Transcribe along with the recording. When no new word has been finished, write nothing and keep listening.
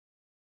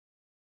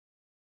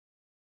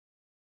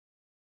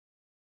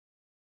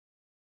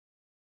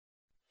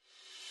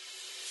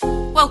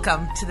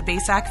Welcome to the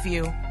BASAC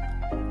View.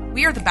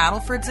 We are the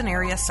Battlefords and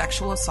Area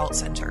Sexual Assault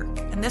Center,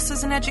 and this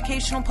is an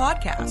educational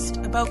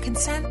podcast about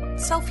consent,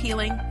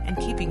 self-healing, and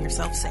keeping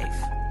yourself safe.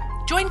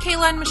 Join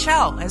Kayla and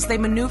Michelle as they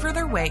maneuver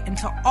their way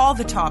into all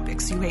the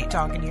topics you hate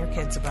talking to your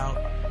kids about.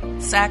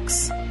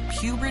 Sex,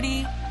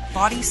 puberty,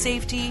 body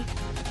safety,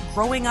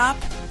 growing up,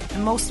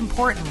 and most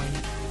importantly,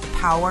 the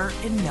power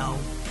in no.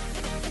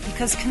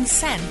 Because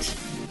consent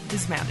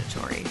is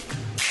mandatory.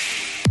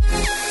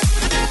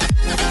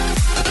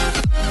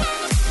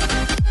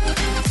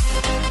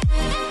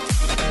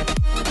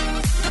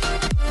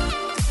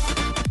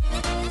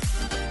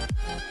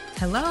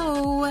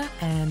 Hello,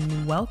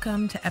 and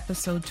welcome to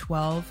episode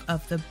 12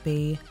 of the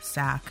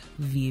BASAC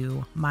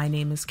View. My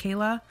name is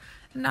Kayla.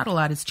 Not a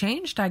lot has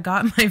changed. I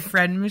got my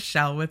friend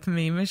Michelle with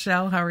me.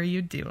 Michelle, how are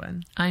you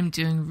doing? I'm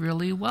doing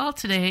really well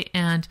today,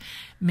 and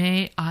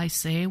may I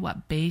say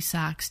what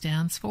BASAC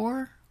stands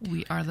for?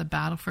 We are the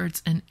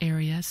Battlefords and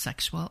Area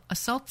Sexual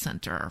Assault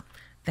Center.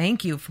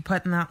 Thank you for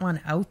putting that one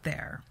out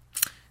there.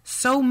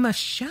 So,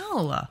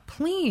 Michelle,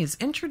 please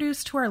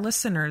introduce to our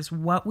listeners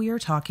what we are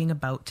talking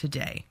about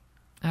today.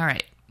 All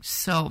right.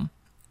 So,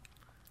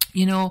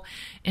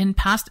 in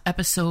past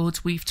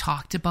episodes, we've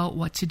talked about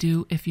what to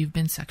do if you've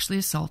been sexually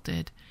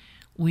assaulted.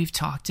 We've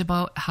talked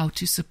about how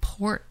to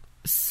support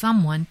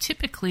someone,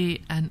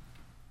 typically an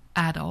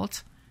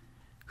adult,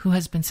 who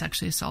has been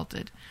sexually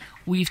assaulted.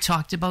 We've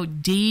talked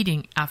about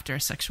dating after a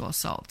sexual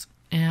assault.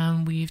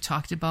 And we've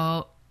talked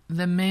about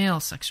the male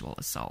sexual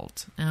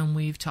assault. And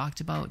we've talked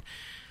about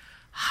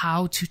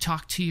how to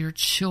talk to your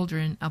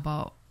children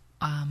about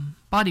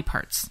body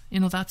parts,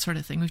 that sort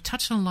of thing. We've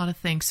touched on a lot of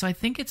things. So I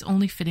think it's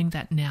only fitting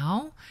that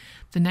now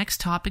the next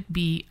topic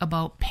be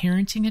about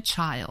parenting a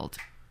child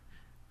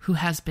who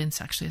has been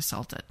sexually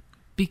assaulted,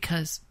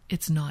 because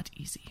it's not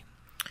easy.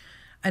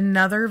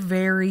 Another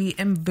very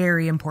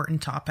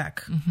important topic.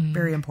 Mm-hmm.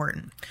 Very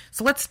important.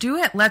 So let's do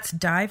it. Let's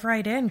dive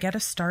right in. Get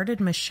us started,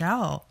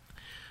 Michelle.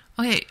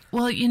 Okay.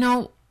 Well,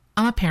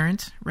 I'm a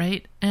parent,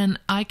 right? And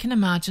I can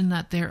imagine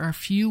that there are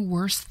few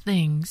worse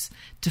things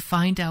to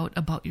find out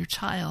about your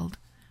child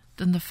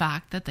than the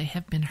fact that they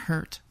have been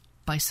hurt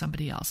by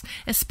somebody else,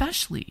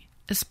 especially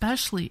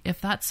if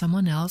that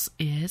someone else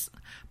is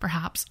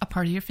perhaps a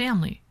part of your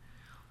family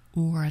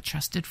or a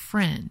trusted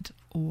friend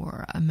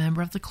or a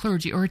member of the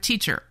clergy or a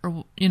teacher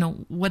or,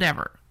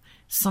 whatever,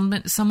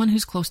 someone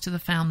who's close to the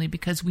family,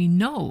 because we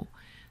know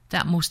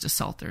that most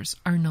assaulters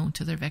are known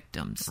to their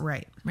victims.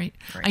 Right.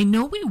 I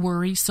know we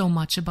worry so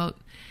much about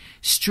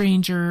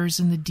strangers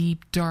in the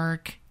deep,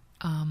 dark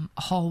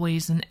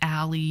hallways and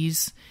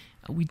alleys.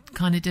 We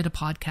kind of did a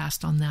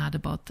podcast on that,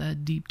 about the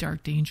deep,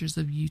 dark dangers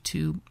of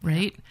YouTube,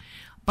 right?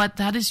 But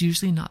that is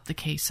usually not the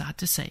case, sad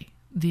to say.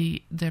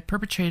 The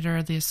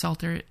perpetrator, the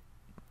assaulter,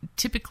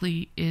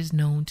 typically is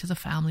known to the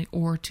family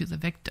or to the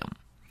victim.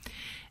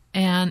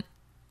 And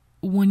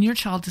when your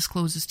child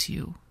discloses to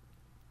you,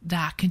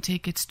 that can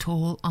take its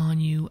toll on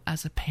you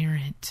as a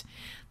parent.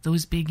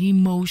 Those big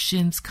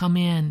emotions come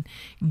in: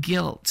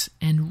 guilt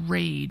and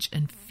rage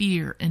and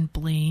fear and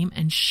blame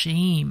and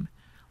shame.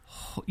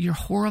 You're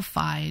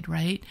horrified,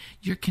 right?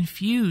 You're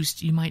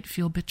confused. You might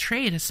feel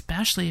betrayed,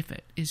 especially if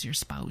it is your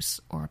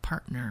spouse or a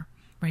partner,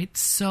 right?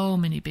 So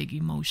many big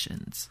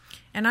emotions.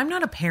 And I'm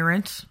not a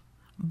parent,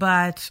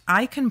 but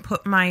I can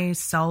put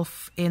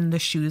myself in the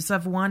shoes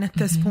of one at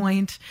this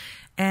point.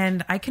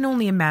 And I can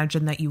only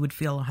imagine that you would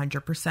feel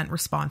 100%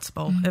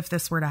 responsible if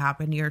this were to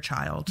happen to your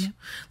child. Yeah.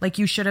 Like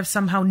you should have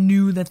somehow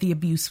knew that the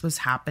abuse was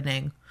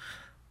happening.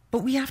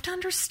 But we have to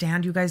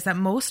understand, you guys, that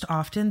most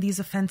often these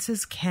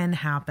offenses can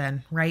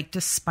happen, right?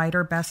 Despite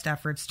our best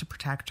efforts to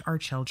protect our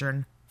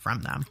children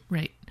from them.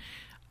 Right.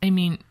 I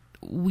mean,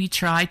 we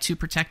try to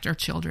protect our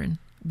children.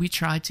 We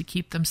try to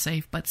keep them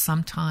safe, but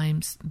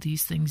sometimes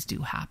these things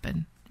do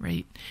happen.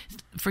 Right.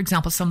 For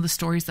example, some of the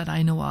stories that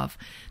I know of,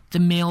 the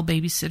male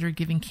babysitter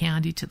giving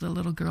candy to the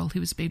little girl he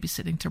was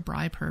babysitting to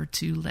bribe her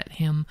to let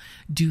him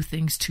do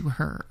things to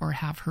her or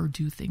have her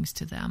do things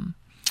to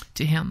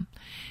him.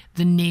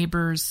 The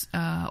neighbor's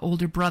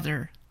older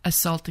brother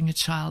assaulting a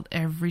child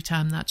every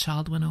time that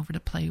child went over to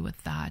play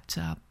with that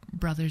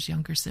brother's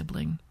younger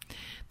sibling.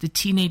 The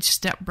teenage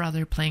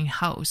stepbrother playing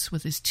house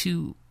with his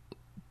two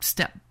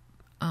step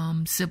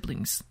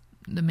siblings,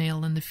 the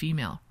male and the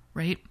female,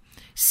 right?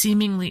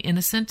 Seemingly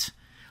innocent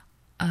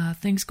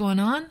things going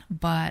on,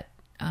 but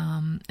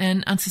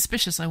and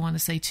unsuspicious, I want to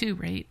say too,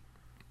 right?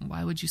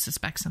 Why would you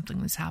suspect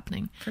something is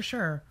happening? For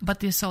sure. But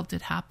the assault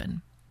did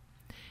happen.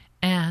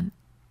 And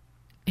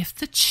if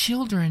the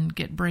children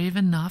get brave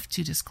enough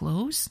to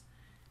disclose,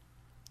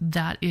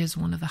 that is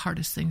one of the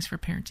hardest things for a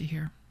parent to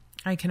hear.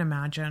 I can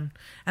imagine.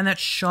 And that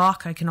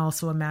shock, I can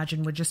also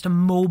imagine, would just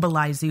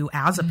immobilize you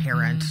as a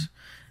parent.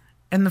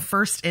 And the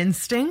first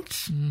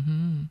instinct,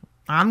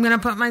 I'm going to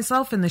put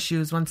myself in the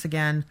shoes once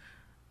again,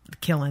 the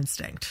kill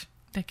instinct.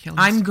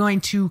 I'm going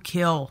to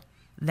kill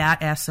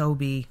that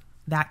SOB,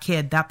 that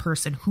kid, that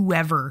person,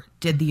 whoever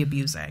did the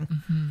abusing.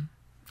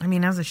 I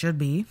mean, as it should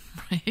be.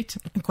 Right.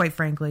 Quite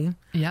frankly.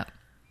 Yep.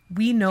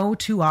 We know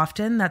too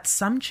often that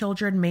some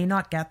children may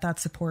not get that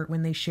support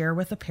when they share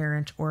with a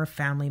parent or a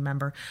family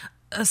member,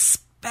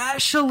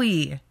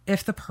 especially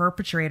if the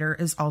perpetrator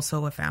is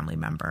also a family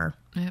member.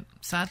 Yep,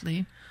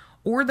 sadly.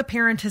 Or the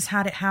parent has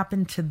had it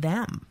happen to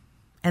them.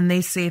 And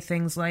they say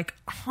things like,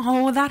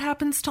 oh, that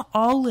happens to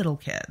all little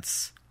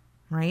kids,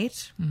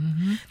 right?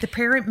 Mm-hmm. The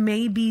parent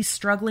may be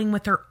struggling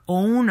with their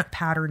own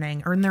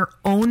patterning or in their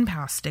own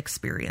past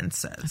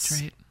experiences.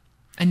 That's right.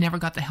 And never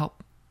got the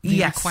help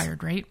they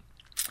required, right?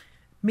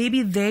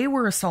 Maybe they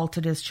were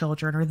assaulted as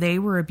children or they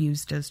were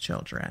abused as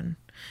children.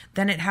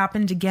 Then it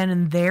happened again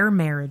in their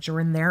marriage or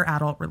in their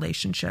adult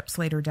relationships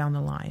later down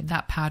the line.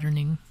 That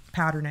patterning.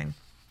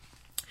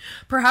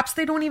 Perhaps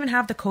they don't even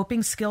have the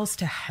coping skills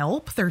to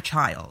help their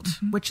child,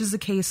 which is the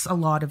case a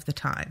lot of the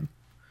time.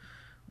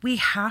 We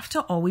have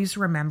to always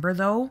remember,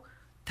 though,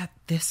 that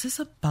this is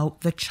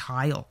about the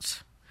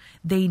child.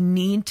 They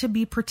need to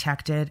be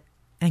protected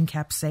and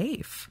kept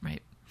safe.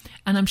 Right.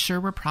 And I'm sure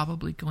we're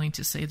probably going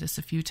to say this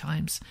a few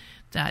times,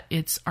 that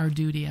it's our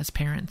duty as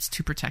parents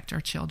to protect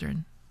our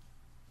children.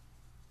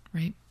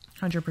 Right?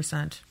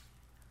 100%.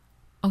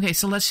 Okay,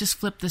 so let's just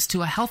flip this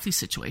to a healthy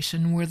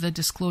situation where the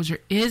disclosure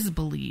is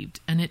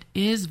believed and it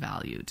is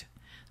valued.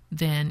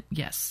 Then,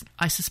 yes,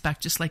 I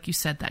suspect, just like you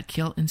said, that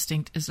kill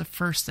instinct is the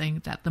first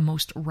thing that the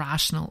most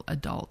rational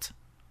adult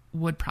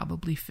would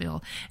probably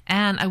feel.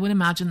 And I would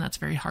imagine that's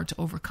very hard to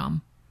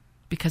overcome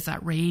because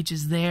that rage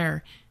is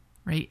there,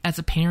 right? As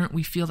a parent,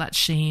 we feel that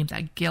shame,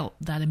 that guilt,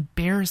 that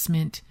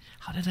embarrassment.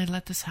 How did I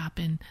let this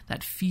happen?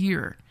 That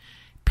fear.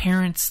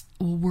 Parents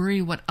will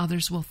worry what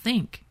others will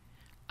think.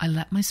 I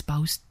let my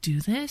spouse do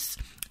this.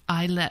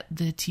 I let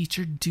the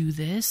teacher do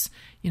this.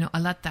 I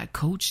let that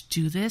coach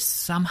do this.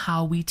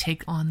 Somehow we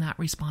take on that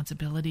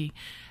responsibility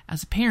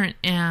as a parent.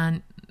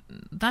 And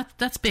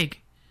that's big,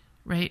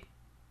 right?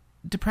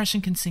 Depression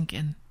can sink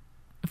in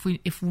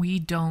if we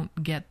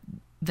don't get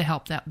the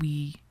help that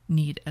we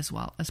need as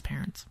well as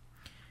parents.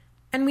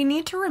 And we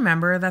need to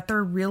remember that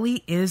there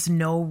really is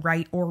no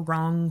right or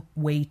wrong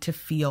way to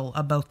feel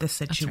about the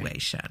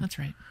situation. That's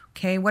right.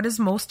 Okay, what is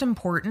most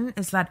important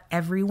is that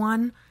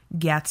everyone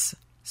gets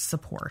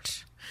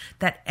support.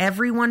 That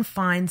everyone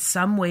finds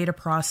some way to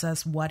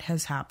process what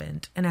has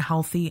happened in a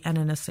healthy and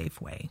in a safe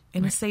way.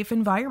 In a safe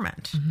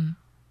environment. Mm-hmm.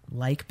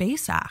 Like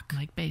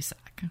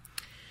BASAC.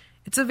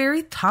 It's a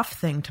very tough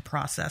thing to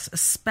process,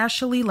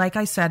 especially, like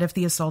I said, if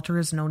the assaulter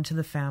is known to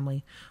the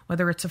family.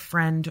 Whether it's a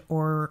friend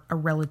or a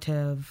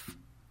relative,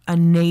 a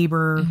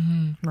neighbor,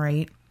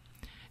 right?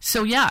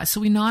 So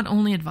we not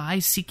only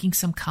advise seeking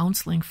some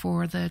counseling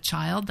for the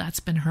child that's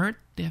been hurt,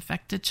 the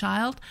affected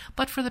child,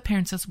 but for the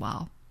parents as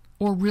well,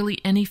 or really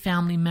any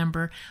family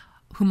member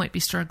who might be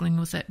struggling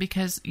with it,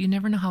 because you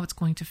never know how it's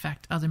going to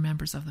affect other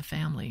members of the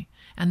family.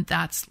 And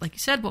that's, like you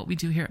said, what we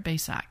do here at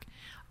BASAC.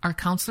 Our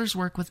counselors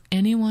work with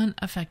anyone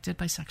affected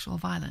by sexual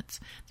violence.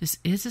 This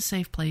is a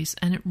safe place,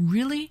 and it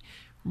really,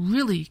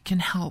 really can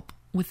help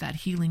with that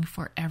healing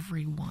for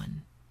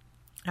everyone.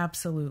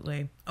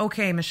 Absolutely.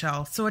 Okay,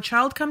 Michelle. So a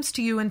child comes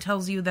to you and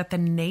tells you that the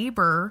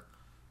neighbor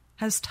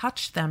has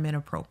touched them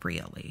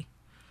inappropriately.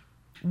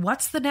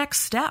 What's the next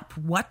step?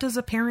 What does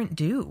a parent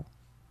do?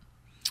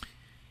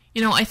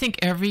 I think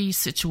every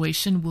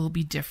situation will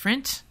be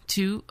different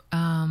too,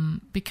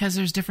 because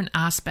there's different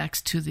aspects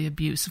to the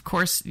abuse. Of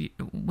course,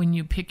 when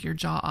you pick your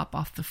jaw up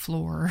off the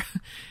floor,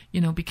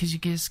 because you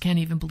just can't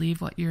even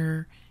believe what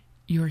you're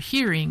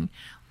hearing.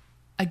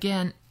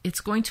 Again, it's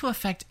going to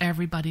affect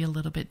everybody a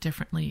little bit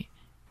differently.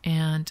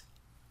 And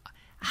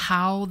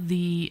how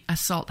the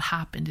assault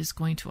happened is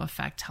going to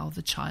affect how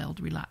the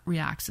child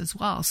reacts as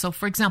well. So,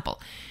 for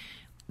example,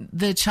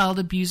 the child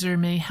abuser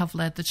may have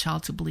led the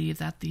child to believe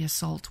that the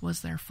assault was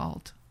their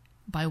fault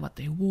by what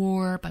they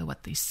wore, by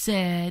what they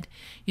said,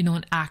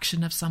 an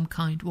action of some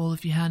kind. Well,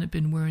 if you hadn't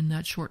been wearing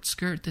that short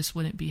skirt, this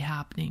wouldn't be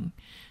happening,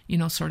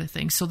 sort of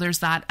thing. So there's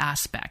that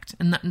aspect.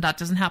 And that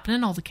doesn't happen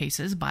in all the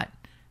cases, but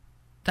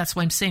that's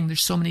why I'm saying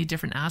there's so many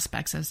different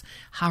aspects as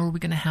how are we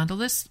going to handle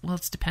this? Well,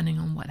 it's depending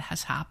on what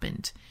has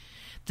happened.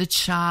 The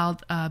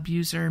child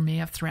abuser may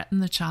have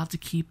threatened the child to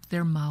keep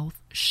their mouth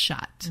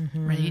shut,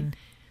 right?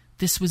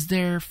 This was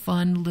their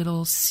fun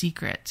little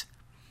secret.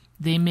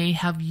 They may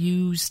have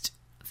used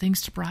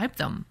things to bribe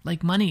them,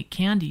 like money,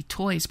 candy,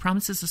 toys,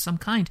 promises of some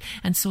kind.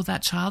 And so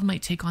that child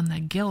might take on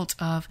that guilt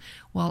of,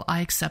 well,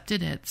 I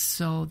accepted it,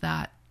 so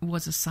that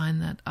was a sign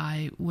that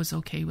I was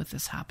okay with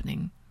this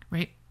happening,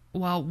 right?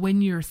 Well,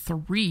 when you're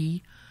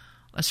 3,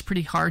 that's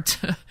pretty hard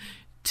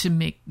to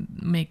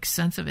make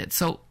sense of it.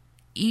 So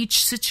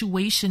each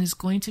situation is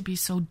going to be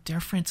so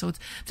different. So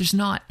there's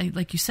not,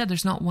 like you said,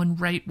 there's not one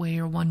right way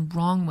or one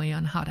wrong way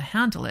on how to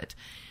handle it,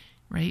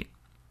 right?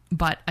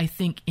 But I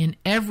think in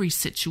every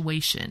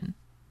situation,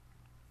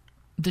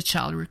 the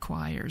child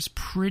requires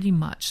pretty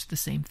much the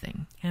same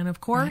thing. And of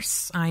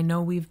course, right? I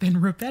know we've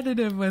been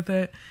repetitive with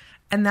it,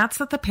 and that's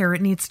that the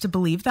parent needs to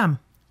believe them.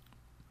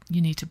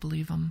 You need to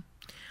believe them.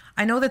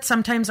 I know that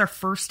sometimes our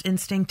first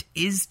instinct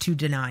is to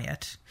deny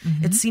it.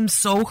 It seems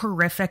so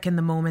horrific in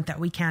the moment that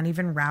we can't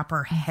even wrap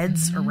our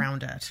heads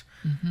around it.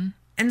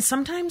 And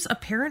sometimes a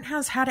parent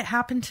has had it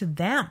happen to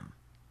them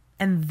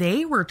and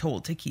they were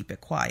told to keep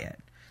it quiet.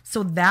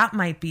 So that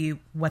might be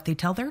what they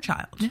tell their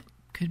child. Yeah,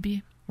 could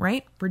be.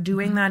 Right? We're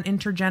doing that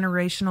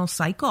intergenerational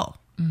cycle.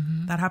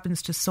 That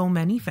happens to so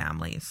many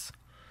families.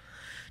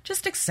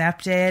 Just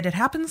accept it. It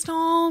happens to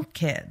all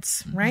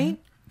kids, right?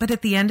 But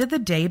at the end of the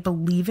day,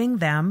 believing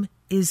them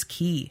is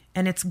key,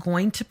 and it's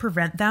going to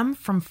prevent them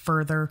from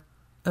further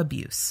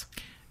abuse.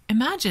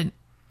 Imagine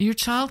your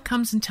child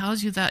comes and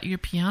tells you that your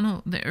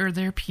piano or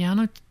their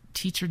piano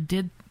teacher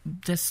did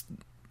this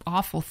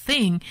awful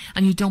thing,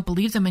 and you don't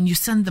believe them, and you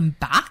send them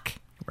back.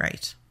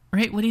 Right.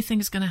 Right? What do you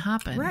think is going to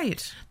happen?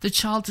 Right. The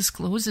child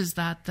discloses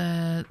that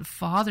the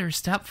father,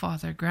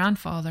 stepfather,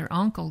 grandfather,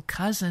 uncle,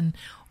 cousin,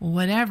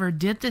 whatever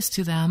did this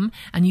to them,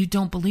 and you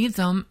don't believe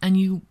them, and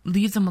you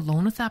leave them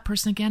alone with that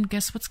person again.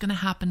 Guess what's going to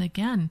happen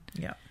again?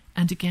 Yeah.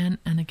 And again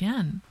and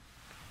again.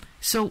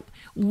 So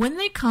when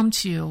they come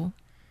to you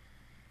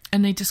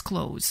and they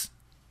disclose,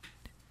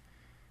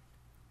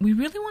 we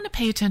really want to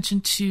pay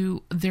attention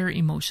to their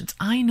emotions.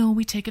 I know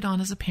we take it on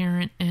as a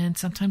parent and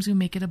sometimes we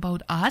make it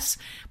about us,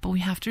 but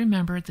we have to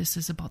remember this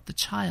is about the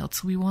child.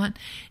 So we want,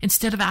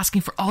 instead of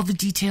asking for all the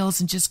details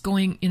and just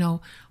going,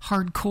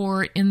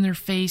 hardcore in their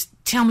face,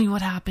 tell me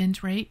what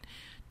happened, right?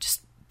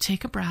 Just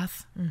take a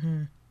breath,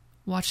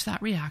 watch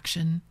that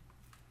reaction.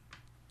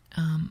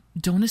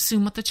 Don't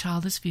assume what the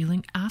child is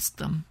feeling. Ask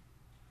them.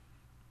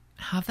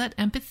 Have that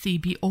empathy.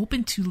 Be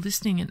open to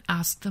listening and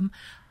ask them,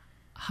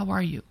 how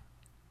are you?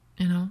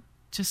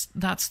 Just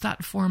that's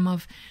that form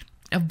of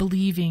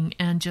believing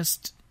and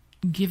just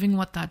giving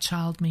what that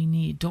child may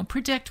need. Don't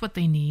predict what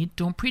they need.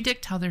 Don't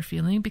predict how they're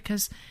feeling,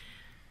 because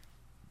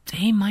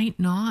they might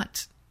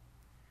not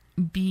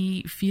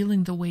be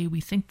feeling the way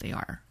we think they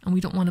are. And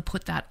we don't want to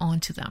put that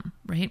onto them,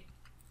 right?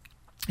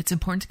 It's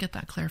important to get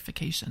that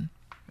clarification.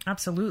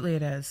 Absolutely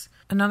it is.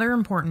 Another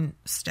important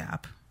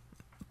step,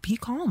 be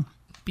calm.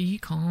 Be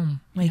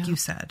calm. Like you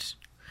said.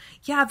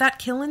 Yeah, that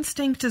kill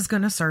instinct is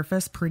going to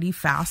surface pretty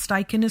fast,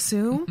 I can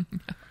assume.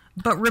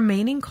 But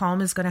remaining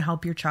calm is going to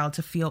help your child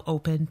to feel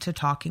open to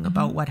talking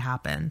about what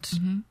happened.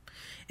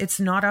 It's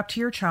not up to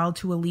your child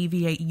to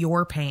alleviate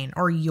your pain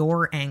or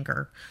your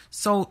anger.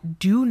 So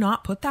do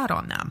not put that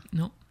on them.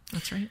 No,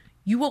 that's right.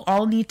 You will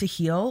all need to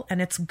heal,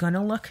 and it's going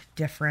to look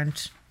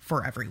different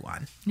for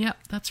everyone. Yeah,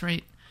 that's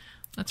right.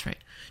 That's right.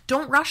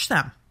 Don't rush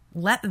them.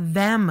 Let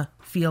them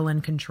feel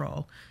in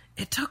control.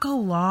 It took a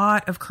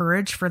lot of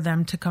courage for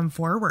them to come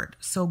forward.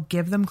 So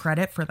give them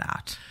credit for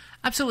that.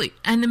 Absolutely.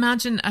 And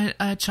imagine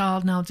a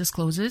child now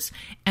discloses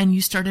and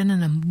you start in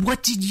on them.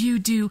 What did you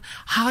do?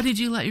 How did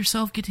you let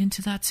yourself get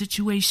into that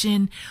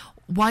situation?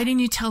 Why didn't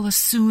you tell us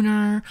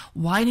sooner?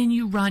 Why didn't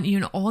you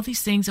run? All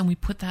these things, and we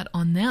put that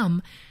on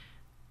them.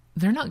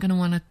 They're not going to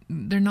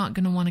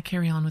want to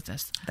carry on with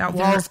this. That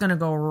wall's going to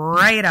go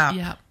right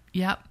up.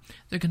 Yep.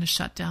 They're going to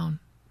shut down,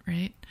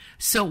 right?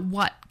 So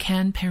what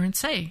can parents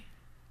say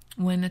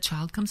when a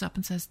child comes up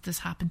and says, this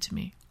happened to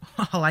me?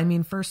 Well, I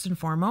mean, first and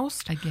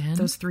foremost, again,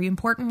 those three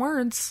important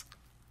words,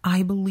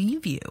 I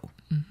believe you.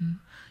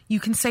 You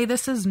can say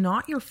this is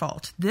not your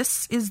fault.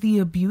 This is the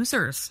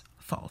abuser's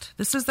fault.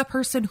 This is the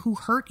person who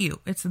hurt you.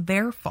 It's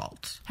their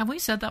fault. Have we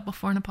said that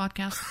before in a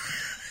podcast?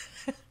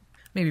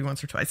 Maybe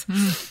once or twice.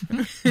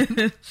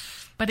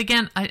 But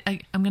again,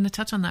 I'm going to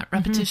touch on that.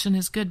 Repetition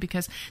is good,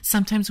 because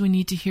sometimes we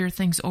need to hear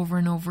things over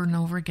and over and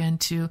over again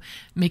to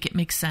make it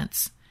make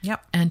sense.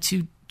 Yep. And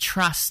to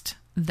trust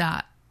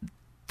that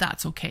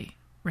that's okay,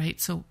 right?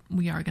 So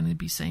we are going to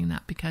be saying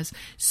that, because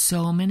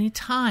so many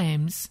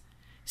times,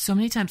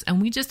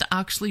 and we just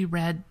actually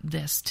read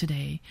this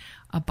today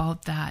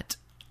about that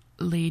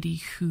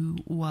lady who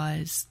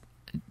was,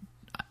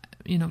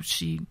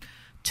 she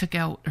took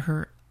out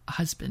her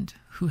husband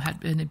who had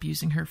been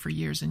abusing her for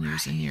years and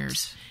years and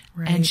years.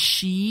 Right. And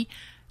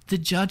the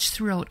judge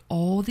threw out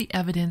all the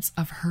evidence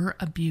of her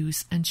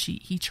abuse, and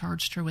he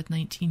charged her with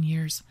 19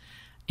 years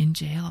in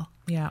jail.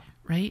 Yeah.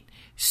 Right?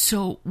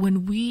 So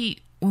when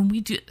we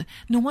do,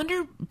 no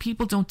wonder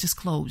people don't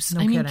disclose.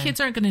 No kidding. Kids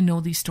aren't going to know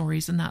these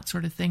stories and that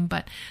sort of thing,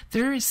 but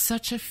there is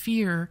such a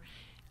fear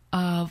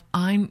of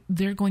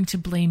they're going to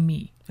blame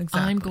me.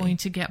 Exactly. I'm going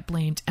to get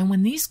blamed. And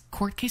when these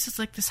court cases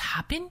like this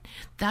happen,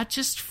 that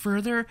just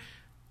further,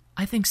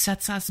 I think,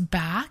 sets us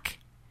back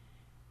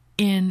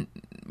in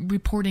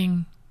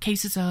reporting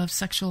cases of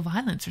sexual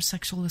violence or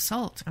sexual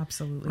assault.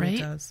 Absolutely, right?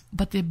 It does.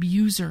 But the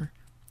abuser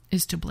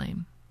is to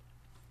blame.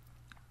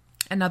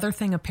 Another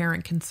thing a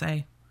parent can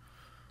say,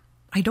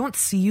 I don't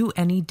see you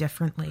any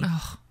differently.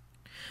 Oh,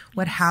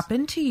 what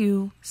happened to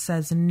you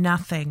says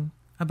nothing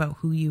about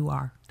who you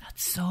are.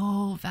 That's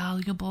so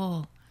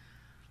valuable.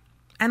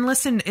 And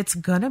listen, it's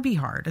going to be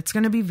hard. It's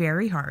going to be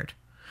very hard.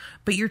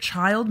 But your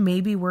child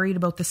may be worried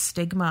about the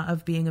stigma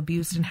of being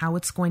abused and how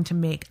it's going to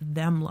make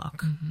them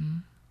look.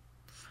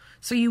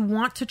 So you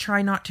want to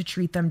try not to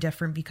treat them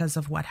different because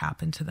of what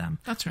happened to them.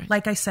 That's right.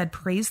 Like I said,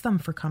 praise them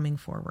for coming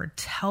forward.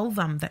 Tell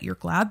them that you're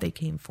glad they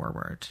came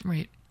forward.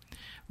 Right.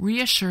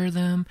 Reassure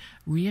them,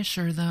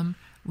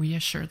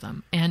 reassure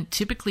them. And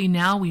typically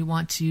now we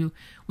want to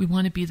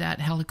be that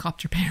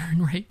helicopter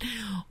parent, right?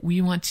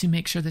 We want to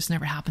make sure this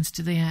never happens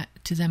to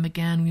them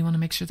again. We want to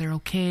make sure they're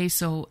okay.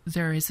 So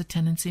there is a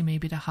tendency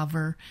maybe to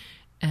hover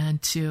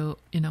and to,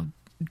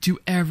 do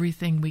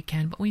everything we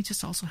can, but we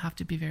just also have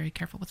to be very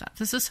careful with that.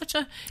 This is such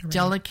a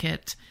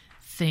delicate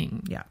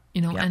thing,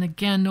 and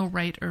again, no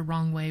right or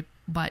wrong way,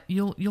 but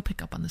you'll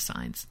pick up on the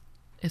signs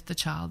if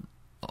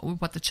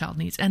what the child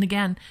needs. And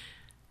again,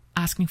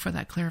 asking for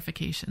that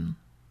clarification,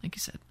 like you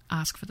said,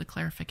 ask for the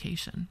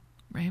clarification,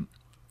 right?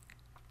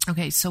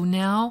 Okay. So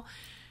now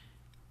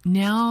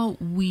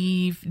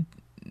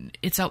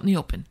it's out in the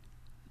open,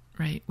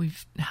 right?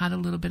 We've had a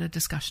little bit of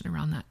discussion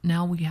around that.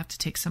 Now we have to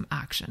take some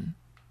action.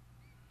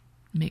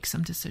 Make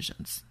some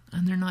decisions,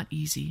 and they're not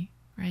easy,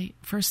 right?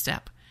 First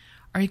step,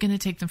 are you going to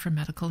take them for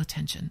medical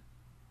attention?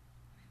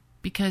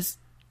 Because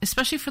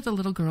especially for the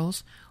little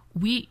girls,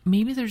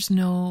 maybe there's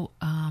no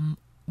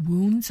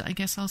wounds, I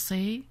guess I'll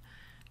say,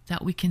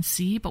 that we can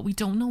see, but we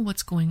don't know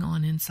what's going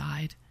on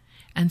inside.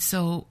 And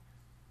so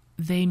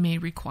they may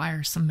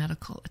require some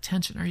medical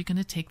attention. Are you going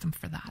to take them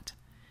for that,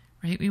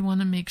 right? We want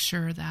to make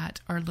sure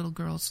that our little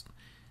girls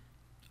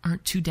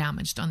aren't too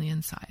damaged on the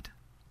inside,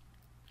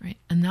 right?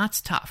 And that's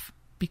tough,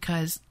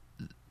 because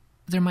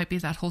there might be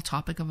that whole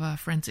topic of a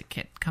forensic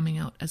kit coming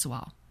out as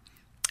well.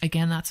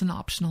 Again, that's an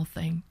optional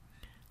thing,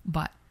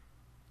 but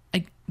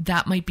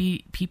that might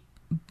be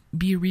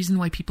a reason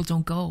why people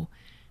don't go,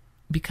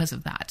 because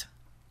of that.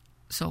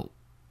 So,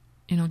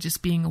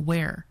 just being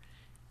aware,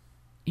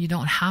 you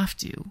don't have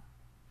to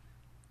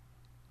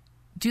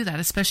do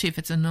that, especially if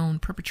it's a known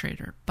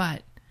perpetrator,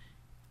 but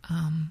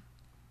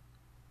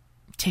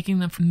taking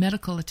them for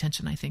medical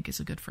attention, I think, is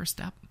a good first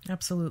step.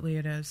 Absolutely,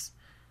 it is.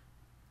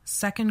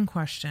 Second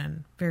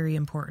question, very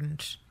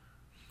important.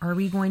 Are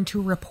we going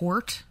to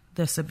report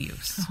this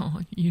abuse? Oh,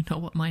 you know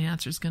what my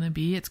answer is going to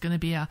be. It's going to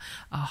be a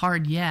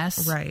hard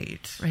yes.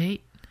 Right.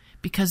 Right?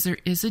 Because there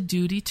is a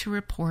duty to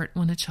report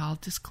when a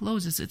child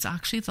discloses. It's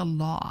actually the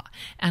law.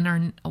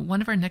 And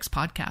one of our next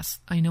podcasts,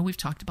 I know we've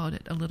talked about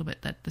it a little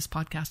bit, that this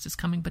podcast is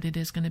coming, but it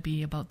is going to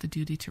be about the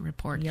duty to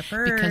report.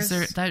 Yepers. Because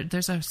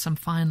there's some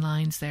fine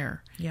lines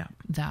there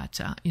that,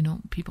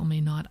 people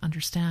may not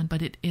understand,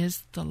 but it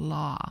is the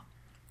law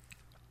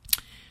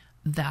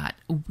that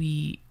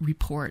we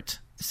report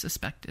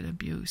suspected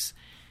abuse.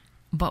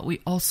 But we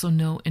also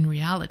know in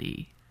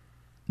reality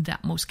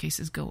that most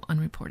cases go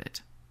unreported.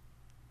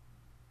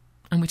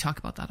 And we talk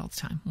about that all the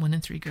time. 1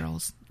 in 3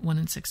 girls, 1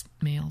 in 6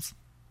 males.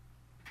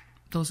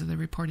 Those are the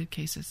reported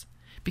cases,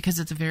 because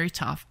it's very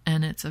tough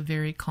and it's a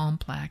very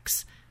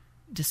complex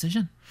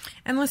decision.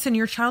 And listen,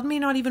 your child may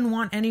not even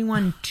want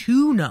anyone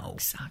to know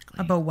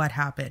about what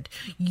happened.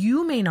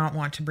 You may not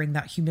want to bring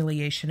that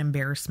humiliation,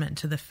 embarrassment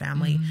to the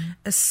family,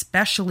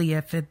 especially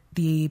if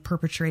the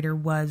perpetrator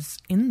was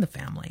in the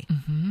family.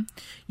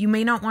 You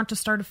may not want to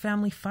start a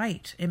family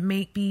fight. It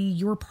may be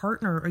your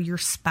partner or your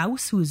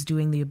spouse who is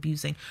doing the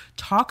abusing.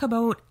 Talk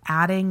about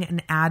adding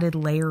an added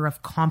layer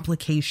of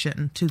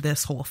complication to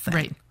this whole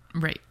thing.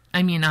 Right.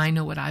 I mean, I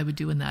know what I would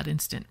do in that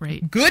instant,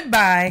 right?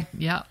 Goodbye.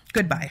 Yeah.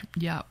 Goodbye.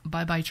 Yeah.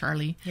 Bye-bye,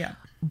 Charlie. Yeah.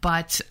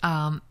 But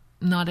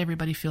not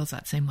everybody feels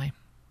that same way.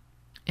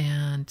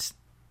 And,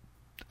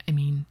 I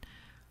mean,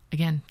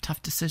 again,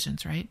 tough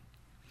decisions, right?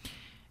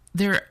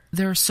 There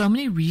are so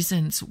many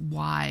reasons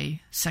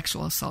why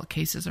sexual assault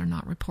cases are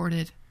not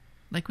reported,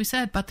 like we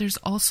said, but there's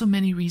also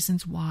many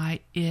reasons why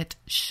it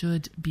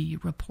should be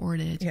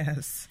reported.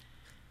 Yes.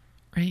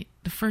 Right?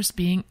 The first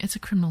being, it's a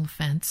criminal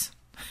offense,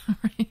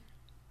 right?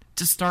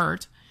 To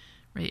start,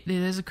 right? It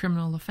is a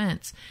criminal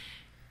offense.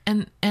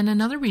 And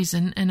another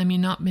reason, and I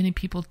mean, not many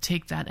people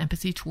take that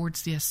empathy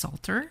towards the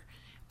assaulter,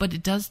 but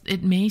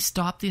it may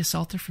stop the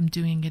assaulter from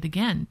doing it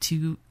again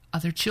to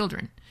other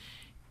children,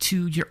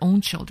 to your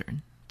own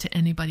children, to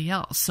anybody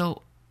else.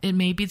 So it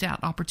may be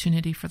that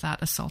opportunity for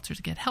that assaulter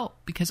to get help,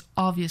 because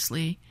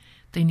obviously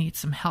they need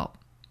some help.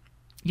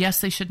 Yes,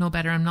 they should know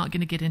better. I'm not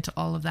going to get into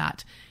all of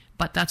that,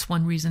 but that's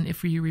one reason.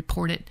 If you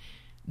report it,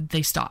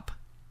 they stop.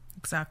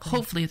 Exactly.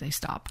 Hopefully they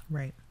stop.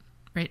 Right.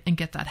 And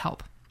get that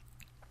help.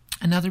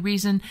 Another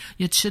reason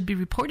it should be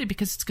reported,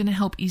 because it's going to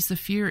help ease the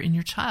fear in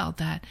your child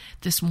that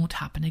this won't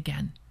happen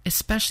again.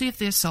 Especially if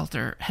the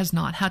assaulter has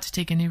not had to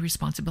take any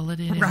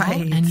responsibility at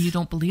all, and you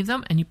don't believe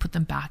them, and you put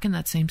them back in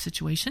that same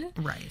situation.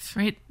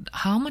 Right.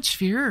 How much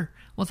fear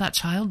will that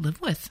child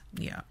live with?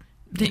 Yeah.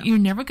 That you're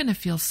never going to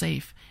feel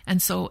safe.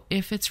 And so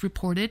if it's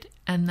reported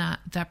and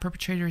that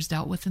perpetrator is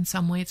dealt with in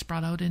some way, it's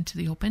brought out into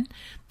the open,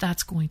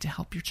 that's going to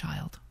help your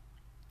child.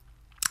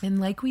 And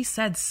like we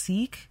said,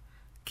 seek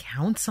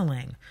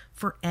counseling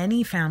for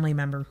any family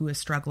member who is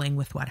struggling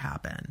with what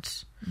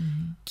happened.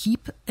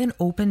 Keep an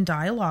open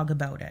dialogue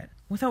about it,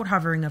 without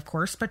hovering, of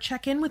course, but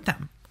check in with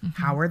them.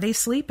 How are they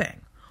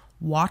sleeping?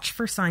 Watch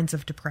for signs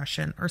of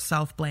depression or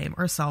self-blame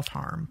or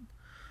self-harm.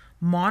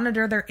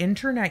 Monitor their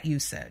internet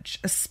usage,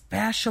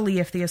 especially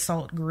if the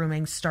assault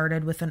grooming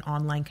started with an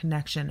online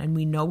connection. And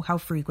we know how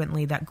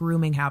frequently that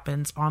grooming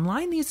happens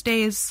online these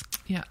days.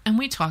 Yeah, and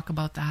we talk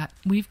about that.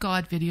 We've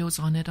got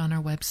videos on it on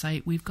our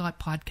website. We've got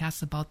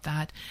podcasts about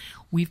that.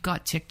 We've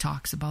got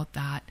TikToks about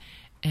that.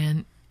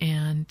 And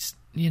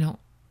you know,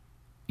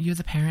 you're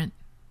the parent.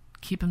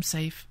 Keep them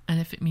safe. And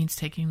if it means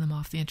taking them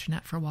off the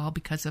internet for a while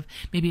because of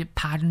maybe a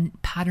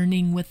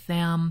patterning with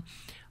them,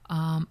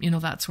 you know,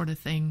 that sort of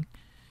thing,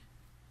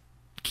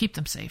 keep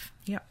them safe.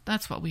 Yeah.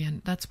 That's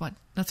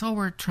all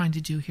we're trying to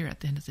do here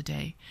at the end of the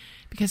day.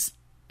 Because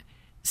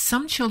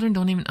some children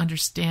don't even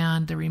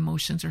understand their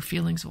emotions or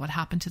feelings of what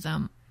happened to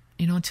them,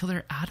 you know, until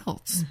they're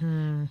adults.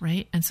 Mm-hmm.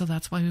 Right. And so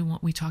that's why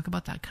we talk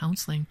about that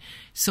counseling.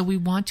 So we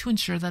want to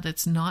ensure that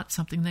it's not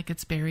something that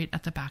gets buried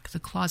at the back of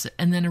the closet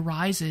and then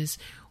arises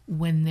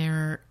when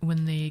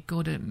they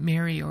go to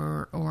marry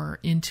or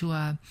into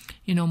a,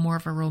 you know, more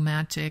of a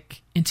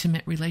romantic,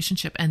 intimate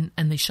relationship and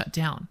they shut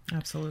down.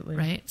 Absolutely.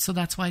 Right. So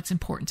that's why it's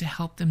important to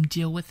help them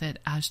deal with it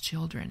as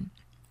children.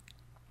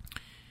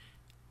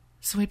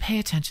 So we pay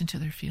attention to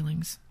their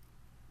feelings.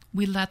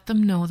 We let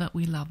them know that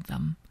we love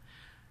them,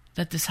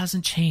 that this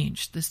hasn't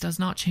changed. This does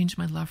not change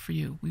my love for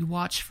you. We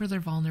watch for their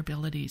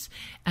vulnerabilities.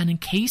 And in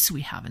case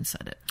we haven't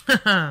said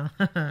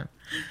it,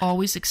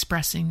 always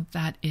expressing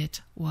that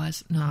it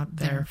was not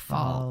their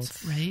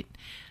fault, right?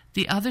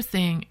 The other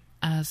thing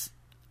as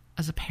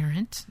a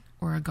parent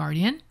or a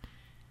guardian,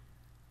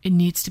 it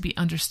needs to be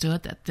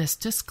understood that this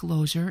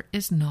disclosure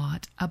is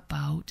not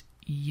about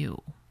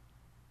you.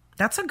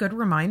 That's a good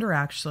reminder,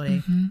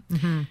 actually. Mm-hmm.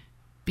 Mm-hmm.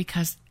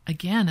 Because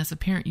again, as a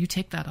parent, you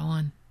take that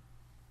on.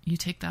 You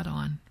take that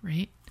on,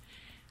 right?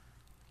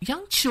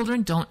 Young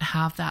children don't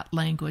have that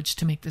language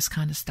to make this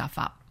kind of stuff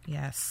up.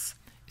 Yes.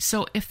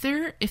 So if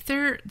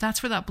they're,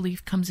 that's where that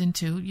belief comes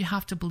into. You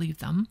have to believe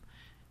them,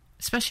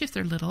 especially if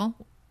they're little,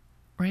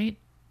 right?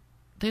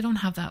 They don't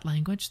have that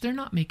language. They're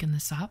not making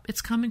this up.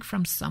 It's coming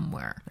from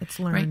somewhere. It's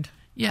learned. Right?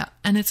 Yeah.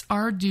 And it's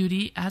our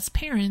duty as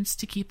parents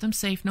to keep them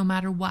safe no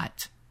matter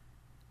what,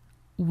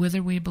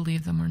 whether we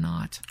believe them or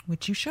not.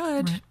 Which you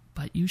should. Right?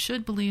 But you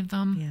should believe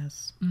them.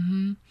 Yes.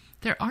 Mm-hmm.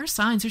 There are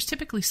signs. There's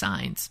typically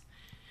signs.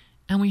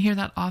 And we hear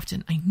that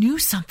often. I knew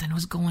something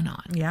was going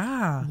on.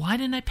 Yeah. Why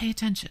didn't I pay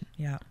attention?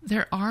 Yeah.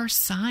 There are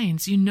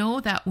signs. You know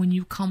that when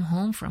you come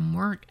home from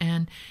work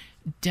and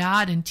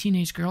dad and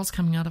teenage girls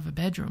coming out of a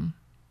bedroom,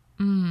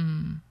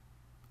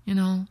 you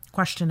know.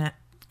 Question it.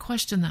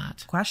 Question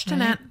that. Question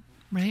right? it.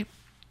 Right.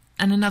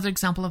 And another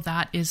example of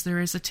that is there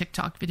is a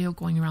TikTok video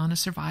going around, a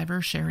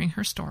survivor sharing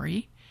her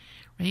story,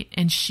 right?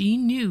 And she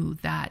knew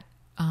that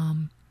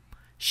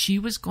she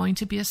was going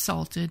to be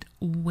assaulted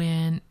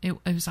when it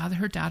was either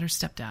her dad or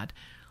stepdad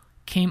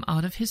came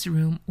out of his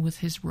room with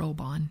his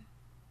robe on.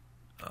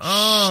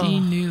 Oh. She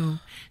knew.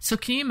 So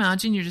can you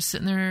imagine you're just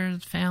sitting there,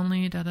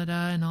 family,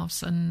 and all of a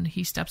sudden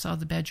he steps out of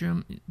the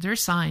bedroom. There are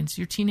signs.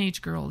 Your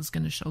teenage girl is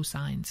going to show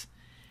signs,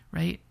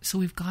 right? So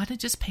we've got to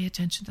just pay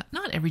attention to that.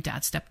 Not every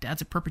dad,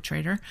 stepdad's a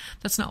perpetrator.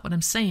 That's not what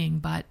I'm saying.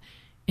 But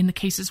in the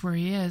cases where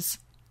he is,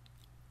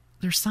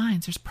 there's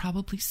signs. There's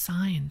probably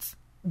signs.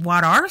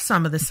 What are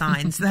some of the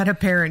signs that a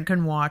parent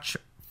can watch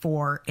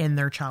for in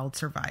their child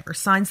survivor?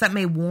 Signs that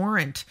may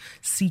warrant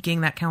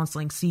seeking that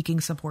counseling, seeking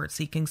support,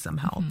 seeking some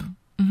help.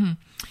 Mm-hmm. Mm-hmm.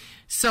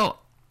 So,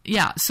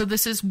 yeah. So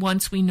this is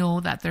once we know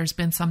that there's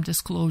been some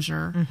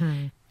disclosure.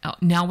 Mm-hmm.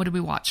 Now what do we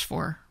watch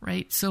for,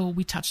 right? So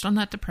we touched on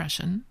that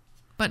depression.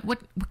 But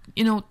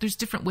there's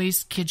different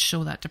ways kids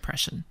show that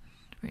depression.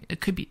 Right?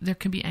 There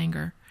could be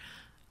anger.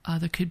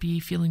 There could be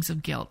feelings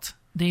of guilt.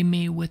 They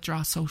may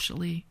withdraw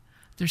socially.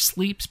 Their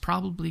sleep's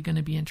probably going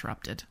to be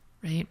interrupted,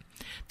 right?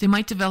 They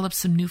might develop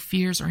some new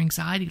fears or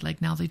anxiety,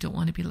 like now they don't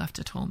want to be left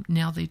at home.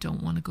 Now they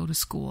don't want to go to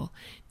school.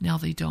 Now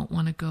they don't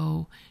want to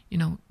go,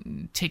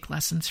 take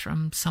lessons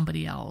from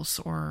somebody else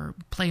or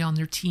play on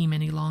their team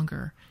any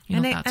longer,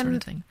 that sort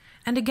of thing.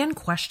 And again,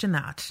 question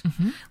that.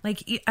 Mm-hmm.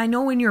 Like, I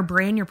know in your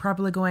brain, you're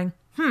probably going,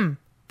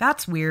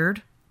 that's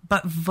weird,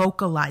 but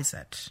vocalize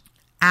it.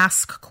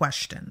 Ask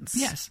questions.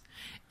 Yes.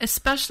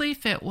 Especially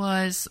if it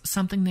was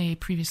something they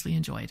previously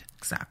enjoyed.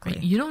 Exactly.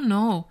 Right? You don't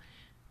know.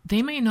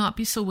 They may not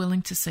be so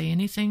willing to say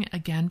anything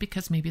again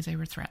because maybe they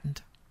were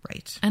threatened.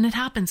 Right. And it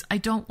happens. I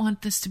don't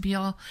want this to be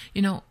all,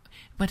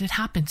 but it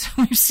happens.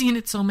 We've seen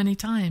it so many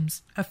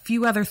times. A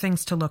few other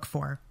things to look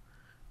for.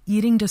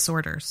 Eating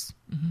disorders.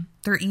 Mm-hmm.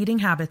 Their eating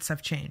habits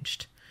have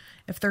changed.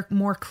 If they're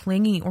more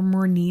clingy or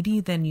more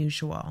needy than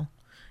usual.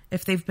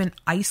 If they've been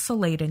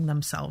isolating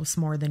themselves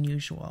more than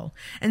usual.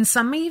 And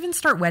some may even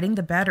start wetting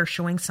the bed or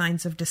showing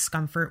signs of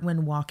discomfort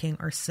when walking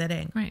or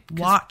sitting. Right.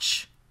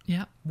 Watch.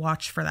 Yeah.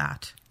 Watch for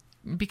that.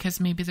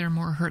 Because maybe they're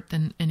more hurt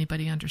than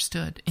anybody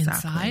understood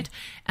inside. Exactly.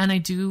 And I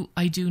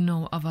do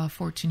know of a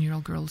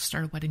 14-year-old girl who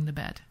started wetting the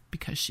bed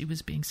because she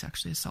was being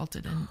sexually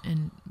assaulted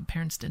and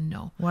parents didn't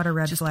know. What a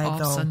red flag, all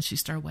though. Of a sudden she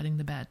started wetting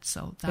the bed.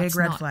 So that's big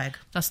red flag.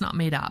 That's not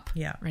made up.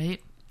 Yeah.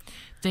 Right?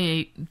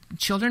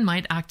 Children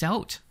might act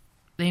out.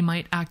 They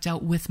might act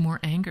out with more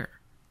anger,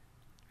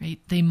 right?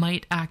 They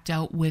might act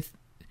out with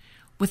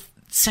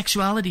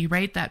sexuality,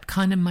 right? That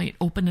kind of might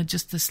open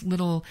just this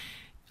little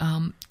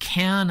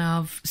can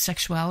of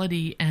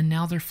sexuality, and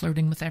now they're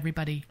flirting with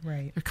everybody.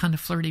 Right. They're kind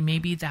of flirty.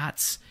 Maybe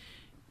that's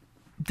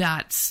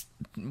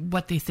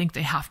what they think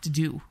they have to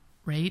do,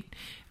 right?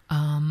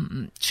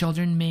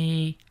 Children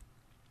may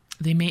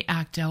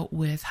act out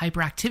with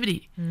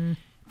hyperactivity,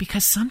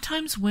 because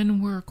sometimes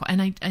when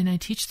and I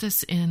teach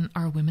this in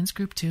our women's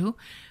group too,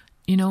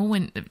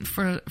 when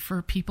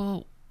for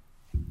people,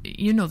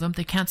 them,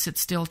 they can't sit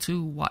still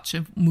to watch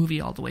a movie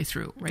all the way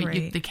through,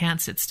 right? They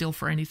can't sit still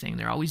for anything.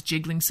 They're always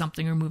jiggling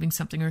something or moving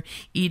something or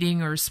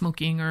eating or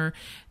smoking, or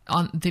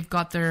they've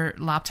got their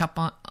laptop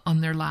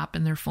on their lap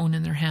and their phone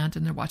in their hand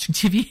and they're watching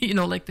TV,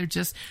 like they're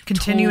just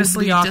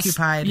continuously totally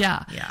occupied.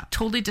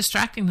 Totally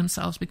distracting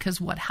themselves, because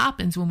what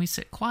happens when we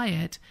sit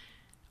quiet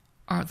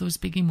are those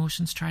big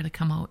emotions try to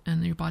come out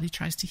and your body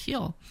tries to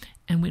heal,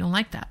 and we don't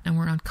like that and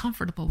we're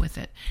uncomfortable with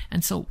it.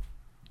 And so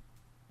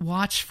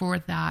watch for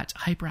that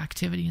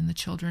hyperactivity in the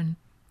children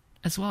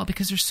as well,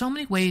 because there's so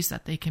many ways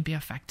that they can be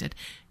affected.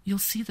 You'll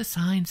see the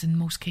signs in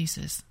most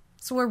cases.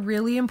 So a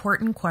really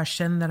important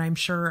question that I'm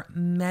sure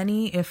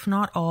many, if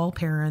not all,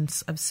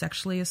 parents of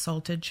sexually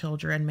assaulted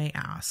children may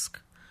ask: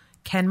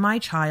 can my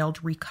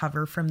child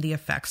recover from the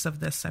effects of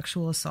this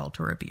sexual assault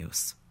or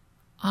abuse?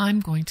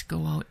 I'm going to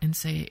go out and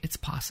say it's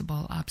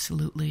possible.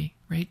 Absolutely.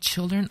 Right?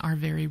 Children are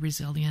very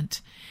resilient,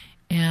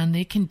 and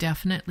they can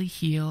definitely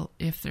heal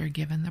if they're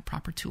given the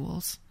proper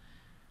tools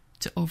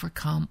to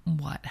overcome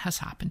what has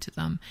happened to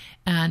them.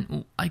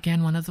 And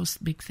again, one of those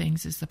big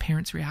things is the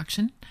parents'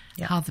 reaction,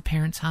 how the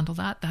parents handle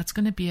that. That's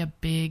going to be a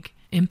big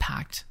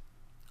impact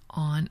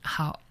on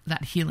how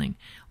that healing.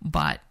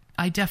 But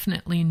I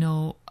definitely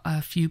know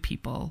a few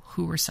people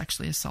who were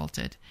sexually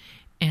assaulted,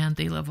 and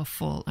they live a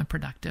full and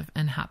productive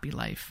and happy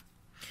life.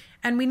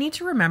 And we need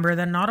to remember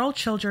that not all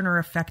children are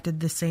affected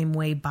the same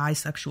way by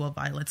sexual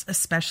violence,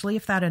 especially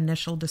if that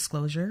initial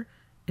disclosure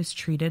is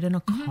treated in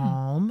a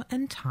calm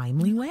and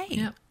timely way.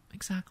 Yeah,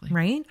 exactly.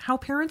 Right? How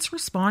parents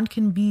respond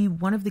can be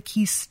one of the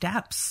key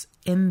steps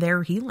in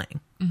their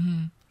healing.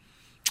 Mm-hmm.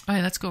 All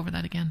right, let's go over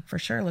that again. For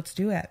sure. Let's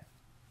do it.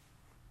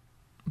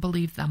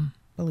 Believe them.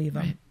 Believe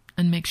them. Right?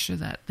 And make sure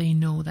that they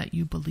know that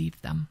you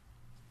believe them.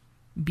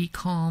 Be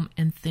calm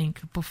and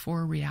think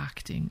before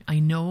reacting. I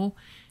know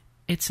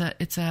it's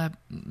a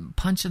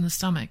punch in the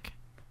stomach,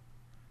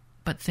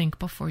 but think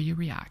before you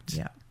react.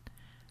 Yeah.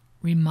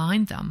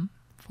 Remind them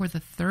for the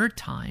third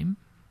time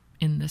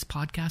in this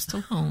podcast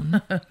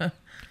alone,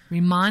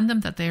 remind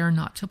them that they are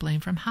not to blame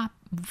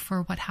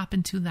for what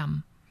happened to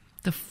them.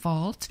 The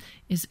fault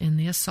is in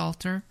the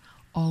assaulter,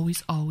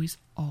 always, always,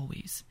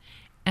 always.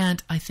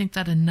 And I think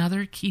that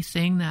another key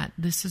thing that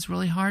this is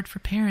really hard for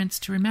parents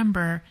to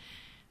remember,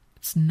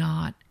 it's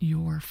not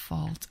your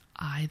fault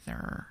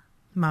either.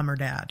 Mom or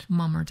dad.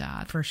 Mom or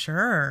dad. For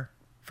sure.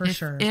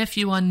 Sure. If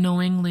you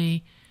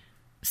unknowingly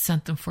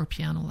sent them for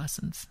piano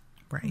lessons.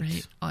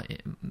 Right.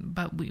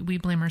 But we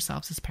blame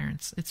ourselves as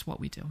parents. It's what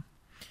we do.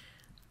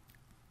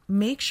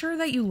 Make sure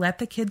that you let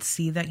the kids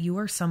see that you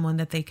are someone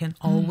that they can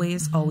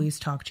always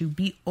talk to.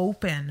 Be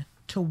open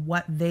to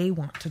what they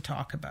want to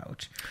talk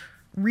about.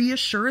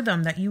 Reassure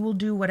them that you will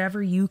do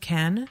whatever you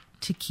can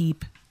to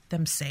keep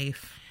them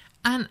safe.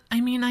 And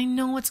I mean, I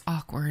know it's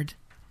awkward.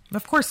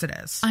 Of course it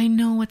is. I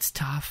know it's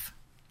tough.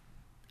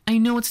 I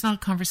know it's not a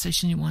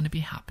conversation you want to be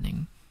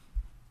happening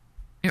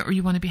or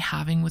you want to be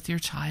having with your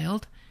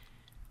child.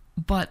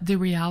 But the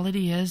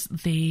reality is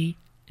they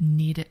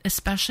need it,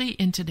 especially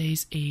in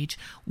today's age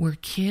where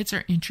kids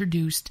are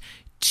introduced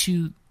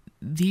to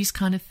these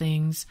kind of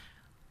things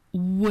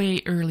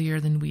way earlier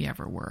than we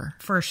ever were.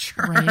 For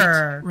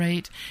sure.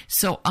 Right.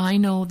 So I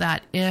know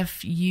that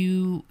if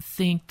you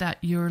think that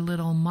your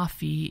little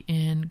Muffy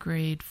in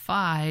grade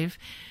 5,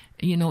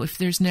 if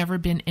there's never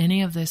been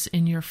any of this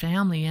in your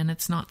family and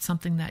it's not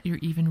something that you're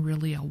even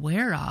really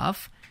aware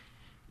of,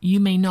 you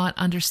may not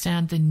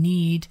understand the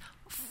need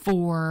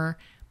for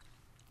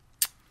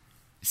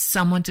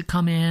someone to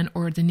come in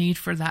or the need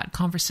for that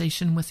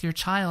conversation with your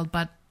child.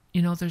 But,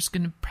 there's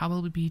going to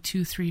probably be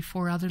 2, 3,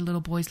 4 other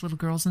little boys, little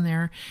girls in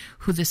there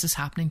who this is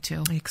happening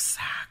to.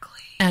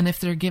 Exactly. And if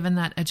they're given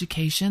that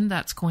education,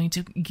 that's going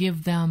to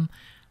give them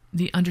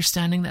the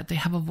understanding that they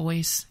have a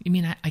voice. You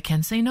mean I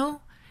can say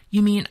no?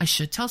 You mean I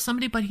should tell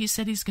somebody, but he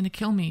said he's going to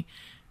kill me?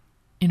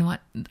 You know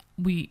what?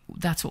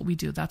 That's what we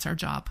do. That's our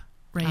job.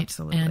 Right.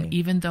 Absolutely. And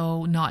even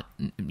though not,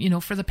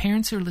 for the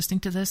parents who are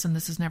listening to this and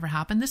this has never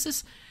happened, this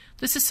is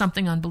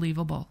something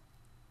unbelievable.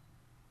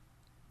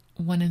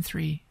 1 in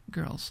 3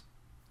 girls,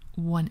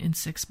 1 in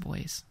 6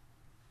 boys.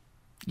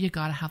 You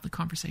got to have the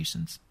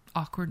conversations.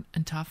 Awkward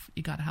and tough.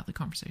 You got to have the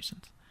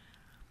conversations.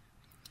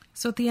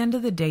 So at the end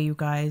of the day, you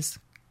guys,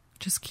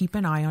 just keep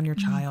an eye on your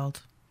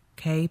child.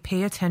 Okay.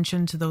 Pay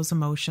attention to those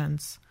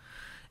emotions.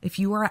 If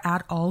you are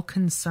at all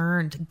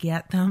concerned,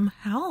 get them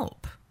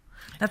help.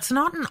 That's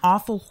not an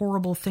awful,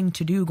 horrible thing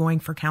to do going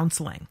for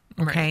counseling,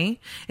 okay? Right.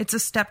 It's a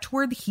step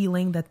toward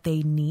healing that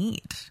they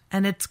need,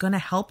 and it's going to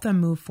help them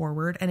move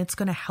forward, and it's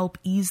going to help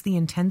ease the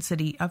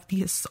intensity of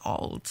the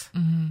assault.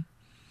 Mm-hmm.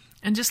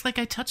 And just like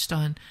I touched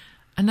on,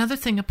 Another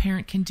thing a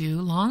parent can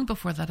do long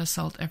before that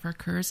assault ever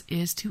occurs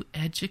is to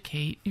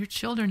educate your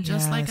children,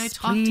 just like I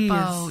talked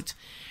about,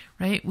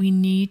 right? We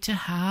need to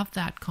have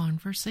that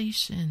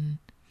conversation.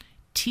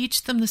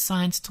 Teach them the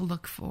signs to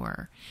look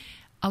for.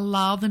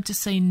 Allow them to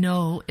say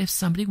no if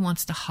somebody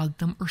wants to hug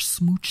them or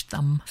smooch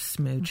them.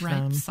 Smooch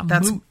right?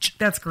 them.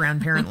 That's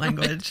grandparent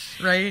language,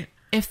 right?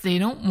 If they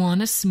don't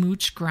want to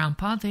smooch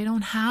grandpa, they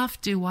don't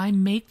have to. I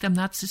make them.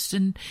 That's just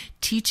in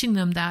teaching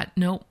them that,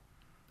 no,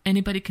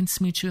 anybody can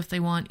smooch you if they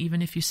want,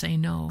 even if you say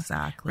no.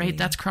 Exactly. Right?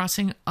 That's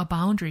crossing a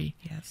boundary.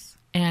 Yes.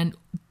 And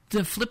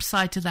the flip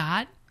side to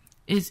that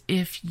is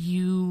if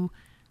you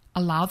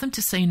allow them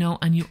to say no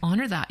and you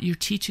honor that, you're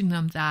teaching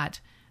them that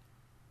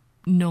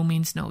no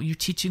means no. You're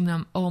teaching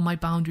them, oh, my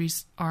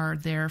boundaries are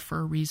there for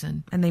a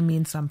reason. And they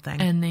mean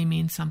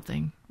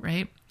something.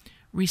 Right?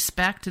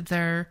 Respect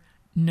their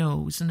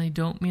no's. And I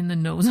don't mean the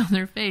nose on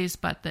their face,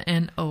 but the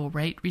N-O,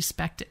 right?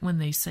 Respect it when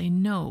they say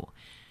no.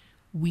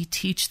 We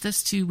teach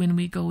this too when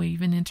we go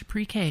even into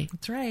pre-K.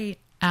 That's right.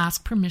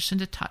 Ask permission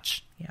to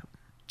touch Yep.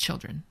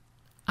 children.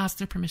 Ask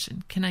their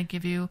permission. Can I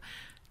give you a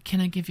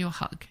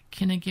hug?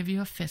 Can I give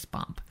you a fist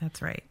bump?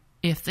 That's right.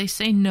 If they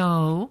say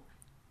no,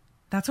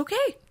 that's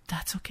okay.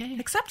 That's okay.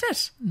 Accept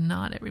it.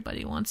 Not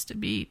everybody wants to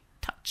be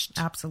touched.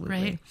 Absolutely.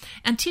 Right?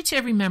 And teach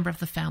every member of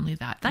the family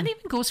that. That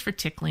even goes for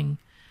tickling.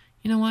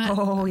 You know what?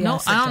 Oh,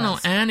 yes, no, I don't know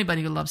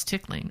anybody who loves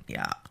tickling.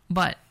 Yeah.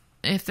 But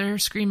if they're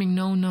screaming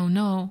no, no,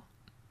 no,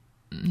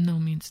 no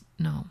means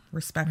no.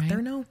 Respect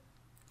their no.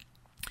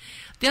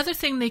 The other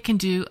thing they can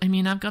do, I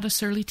mean, I've got a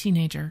surly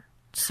teenager,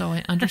 so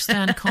I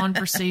understand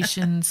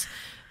conversations.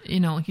 You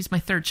know, he's my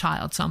third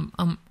child, so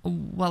I'm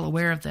well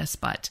aware of this,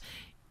 but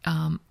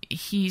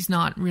he's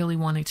not really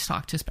wanting to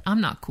talk to us. But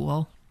I'm not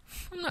cool.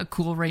 I'm not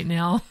cool right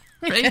now,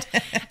 right?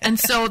 And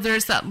so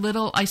there's that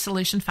little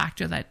isolation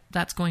factor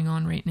that's going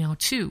on right now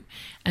too.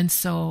 And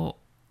so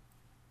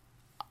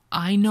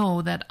I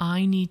know that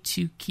I need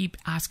to keep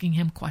asking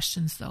him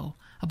questions, though,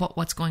 about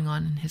what's going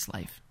on in his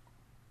life.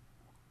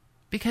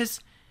 Because,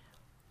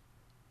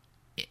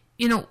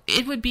 you know,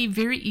 it would be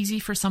very easy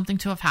for something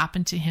to have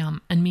happened to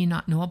him and me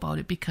not know about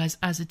it, because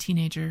as a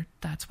teenager,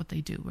 that's what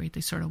they do, right?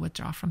 They sort of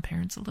withdraw from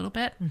parents a little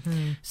bit.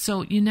 Mm-hmm.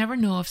 So you never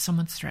know if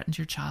someone's threatened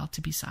your child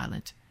to be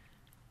silent,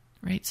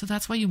 right? So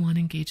that's why you want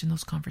to engage in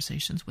those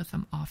conversations with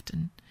them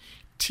often.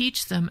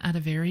 Teach them at a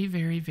very,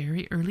 very,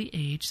 very early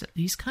age that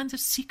these kinds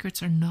of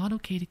secrets are not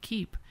okay to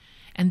keep,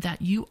 and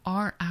that you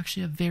are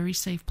actually a very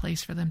safe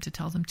place for them to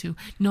tell them to,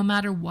 no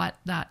matter what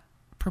that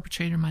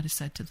perpetrator might have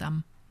said to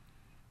them.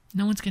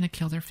 No one's going to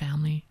kill their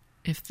family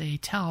if they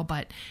tell,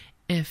 but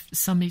if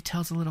somebody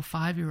tells a little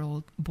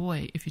 5-year-old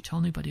boy, if you tell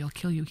anybody, I'll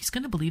kill you, he's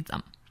going to believe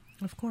them.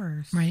 Of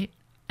course. Right?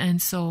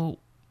 And so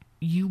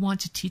you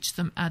want to teach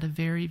them at a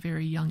very,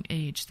 very young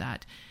age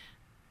that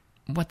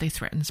what they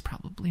threaten is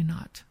probably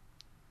not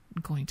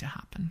going to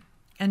happen.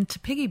 And to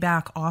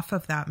piggyback off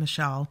of that,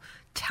 Michelle,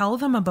 tell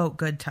them about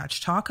good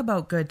touch. Talk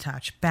about good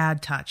touch,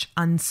 bad touch,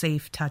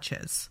 unsafe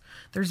touches.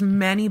 There's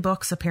many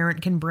books a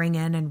parent can bring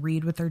in and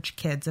read with their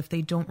kids if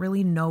they don't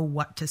really know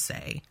what to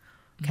say.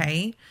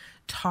 Okay? Mm-hmm.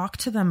 Talk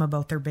to them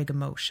about their big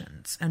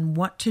emotions and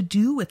what to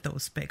do with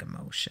those big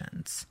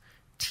emotions.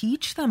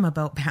 Teach them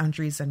about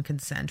boundaries and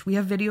consent. We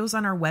have videos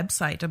on our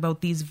website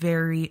about these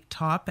very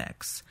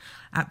topics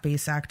at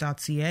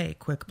basac.ca.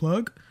 Quick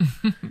plug.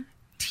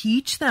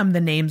 Teach them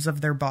the names of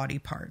their body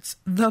parts,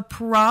 the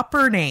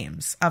proper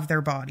names of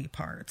their body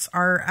parts.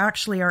 Our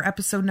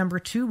episode number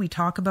 2, we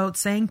talk about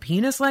saying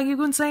penis like you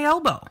can say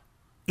elbow.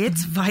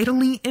 It's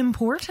vitally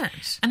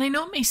important. And I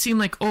know it may seem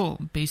like, oh,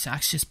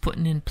 BASAC's just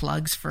putting in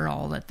plugs for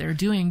all that they're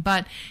doing,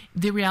 but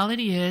the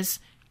reality is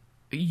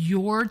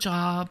your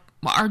job,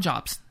 our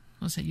jobs,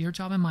 let's say your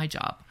job and my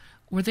job,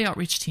 we're the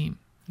outreach team.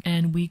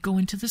 And we go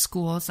into the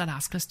schools that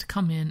ask us to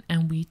come in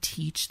and we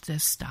teach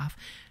this stuff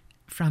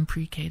from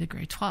pre-K to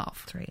grade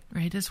 12. That's right.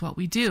 Right, is what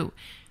we do.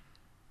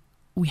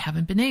 We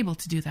haven't been able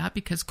to do that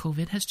because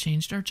COVID has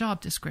changed our job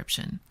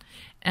description.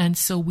 And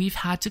so we've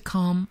had to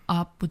come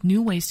up with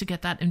new ways to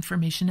get that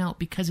information out,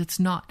 because it's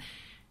still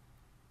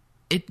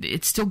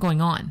going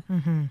on,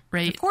 mm-hmm.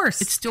 right? Of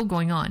course. It's still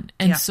going on.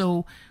 And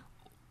so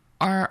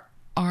our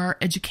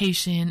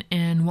education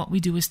and what we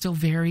do is still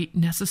very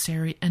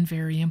necessary and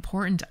very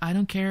important. I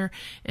don't care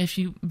if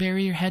you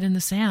bury your head in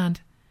the sand.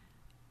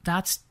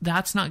 That's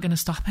not going to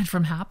stop it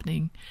from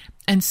happening.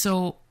 And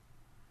so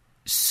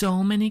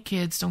many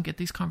kids don't get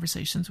these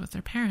conversations with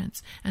their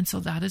parents. And so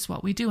that is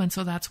what we do. And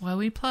so that's why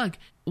we plug.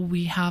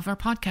 We have our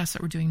podcast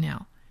that we're doing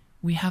now.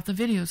 We have the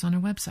videos on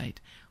our website.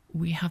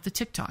 We have the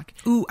TikTok.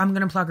 Ooh, I'm going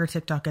to plug our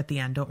TikTok at the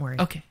end. Don't worry.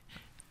 Okay.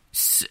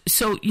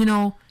 So, you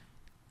know,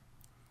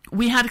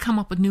 we had to come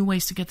up with new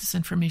ways to get this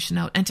information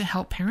out and to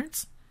help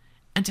parents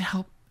and to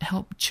help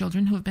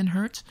children who have been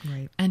hurt,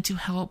 right. And to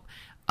help,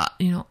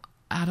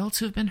 adults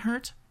who have been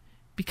hurt.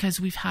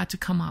 Because we've had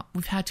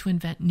to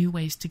invent new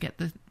ways to get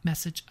the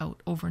message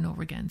out over and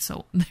over again.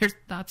 So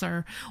that's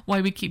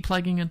why we keep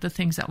plugging at the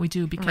things that we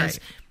do, because,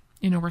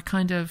 right. We're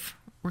kind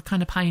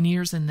of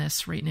pioneers in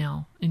this right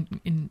now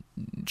in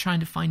trying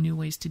to find new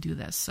ways to do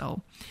this.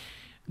 So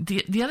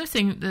The other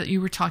thing that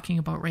you were talking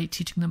about, right?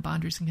 Teaching them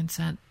boundaries and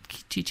consent,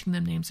 teaching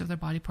them names of their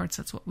body parts.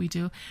 That's what we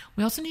do.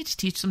 We also need to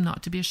teach them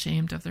not to be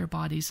ashamed of their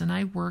bodies. And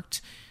I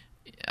worked,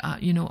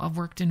 I've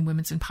worked in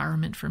women's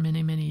empowerment for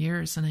many, many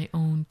years, and I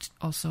owned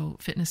also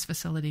fitness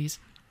facilities.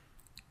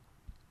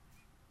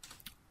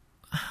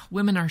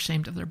 Women are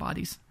ashamed of their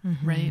bodies,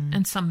 right?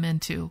 And some men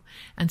too.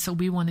 And so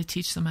we want to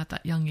teach them at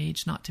that young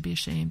age not to be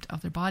ashamed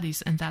of their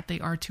bodies, and that they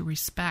are to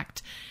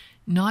respect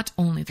not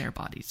only their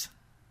bodies,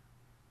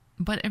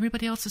 but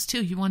everybody else's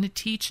too. You want to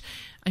teach,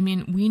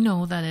 we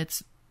know that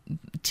it's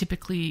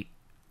typically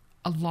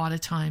a lot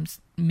of times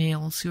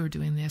males who are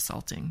doing the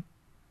assaulting,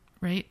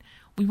 right?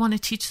 We want to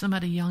teach them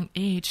at a young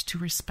age to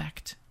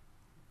respect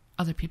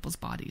other people's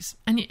bodies.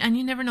 And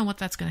you never know what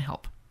that's going to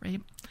help,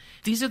 right?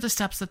 These are the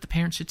steps that the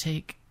parents should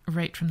take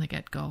right from the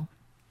get-go.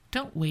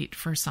 Don't wait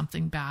for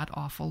something bad,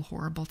 awful,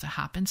 horrible to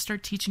happen.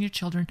 Start teaching your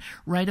children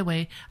right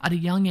away at a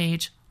young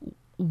age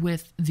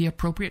with the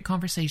appropriate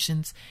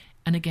conversations.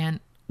 And again,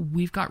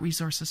 we've got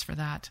resources for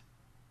that.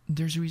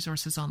 There's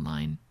resources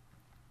online.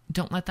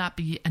 Don't let that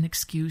be an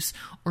excuse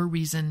or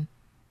reason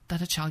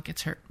that a child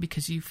gets hurt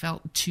because you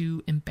felt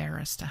too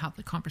embarrassed to have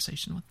the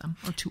conversation with them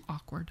or too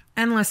awkward.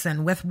 And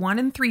listen, with 1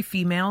 in 3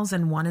 females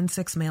and 1 in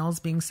 6 males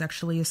being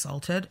sexually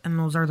assaulted, and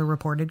those are the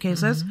reported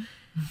cases,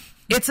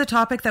 it's a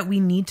topic that we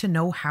need to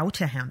know how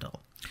to handle,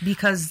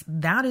 because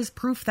that is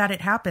proof that it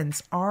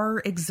happens. Our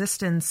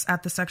existence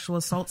at the Sexual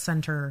Assault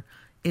Center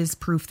is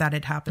proof that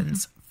it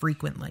happens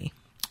frequently.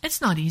 It's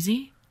not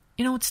easy.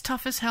 It's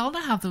tough as hell to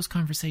have those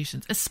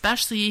conversations,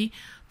 especially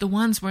the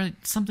ones where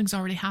something's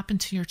already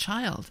happened to your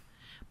child.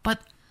 But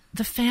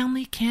the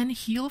family can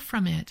heal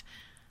from it.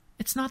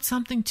 It's not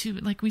something to,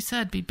 like we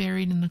said, be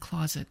buried in the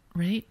closet,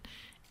 right?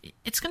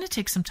 It's going to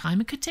take some time.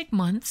 It could take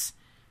months.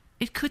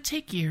 It could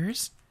take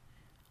years.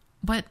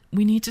 But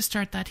we need to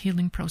start that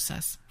healing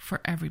process for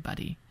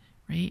everybody,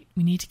 right?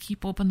 We need to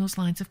keep open those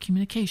lines of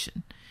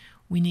communication.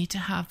 We need to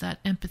have that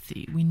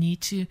empathy. We need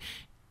to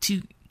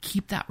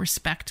keep that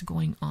respect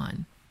going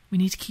on. We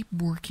need to keep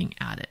working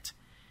at it,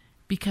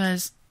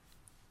 because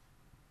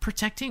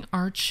protecting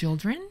our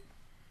children,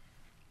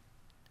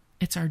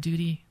 it's our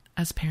duty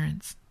as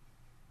parents.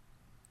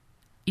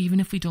 Even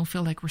if we don't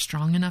feel like we're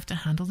strong enough to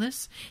handle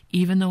this,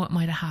 even though it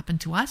might have happened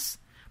to us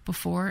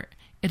before,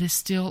 it is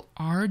still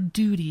our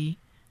duty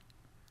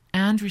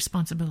and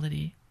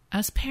responsibility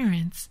as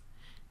parents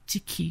to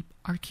keep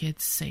our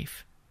kids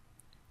safe.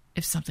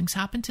 If something's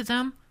happened to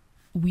them,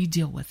 we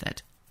deal with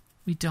it.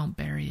 We don't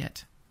bury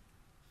it.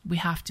 We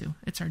have to.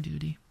 It's our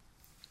duty.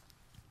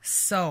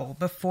 So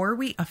before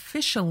we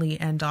officially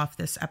end off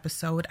this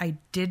episode, I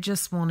did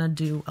just want to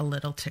do a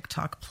little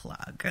TikTok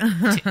plug.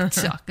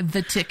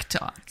 The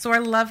TikTok. So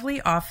our lovely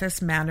office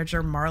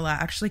manager, Marla,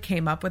 actually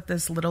came up with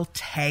this little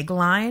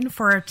tagline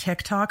for our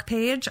TikTok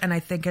page, and I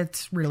think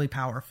it's really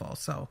powerful.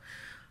 So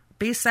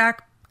BASAC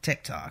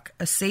TikTok,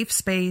 a safe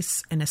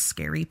space in a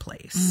scary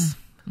place.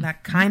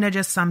 That kind of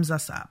just sums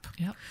us up.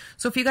 Yep.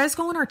 So if you guys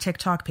go on our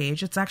TikTok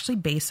page, it's actually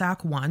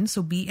BASAC 1.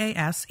 So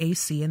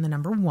BASAC and the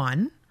number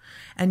 1.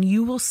 And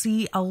you will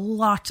see a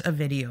lot of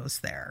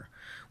videos there.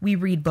 We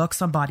read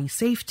books on body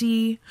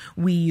safety.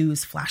 We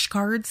use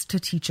flashcards to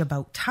teach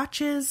about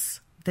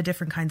touches, the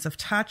different kinds of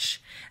touch.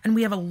 And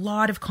we have a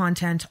lot of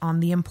content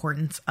on the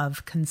importance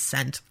of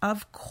consent,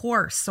 of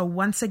course. So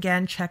once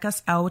again, check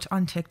us out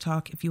on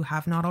TikTok if you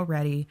have not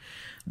already.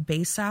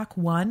 BASAC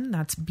 1,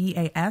 that's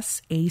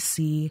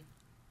BASAC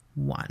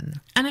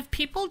 1. And if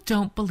people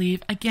don't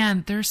believe,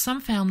 again, there's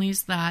some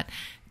families that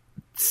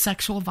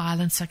sexual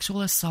violence,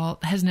 sexual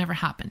assault has never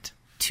happened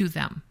to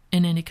them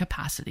in any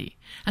capacity.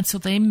 And so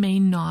they may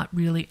not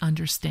really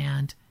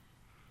understand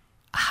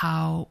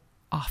how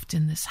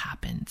often this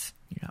happens.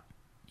 Yeah.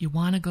 You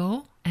want to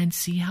go and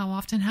see how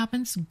often it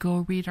happens?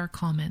 Go read our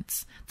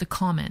comments, the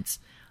comments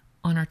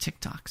on our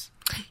TikToks.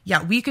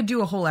 Yeah, we could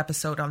do a whole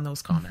episode on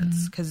those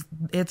comments because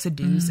it's a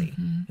doozy.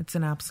 It's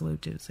an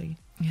absolute doozy.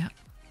 Yeah.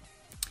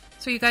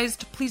 So you guys,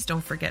 please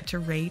don't forget to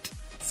rate,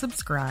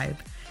 subscribe,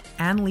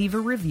 and leave a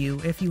review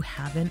if you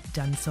haven't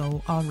done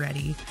so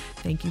already.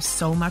 Thank you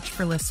so much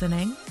for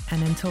listening.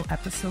 And until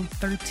episode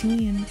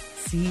 13,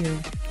 see you.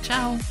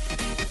 Ciao.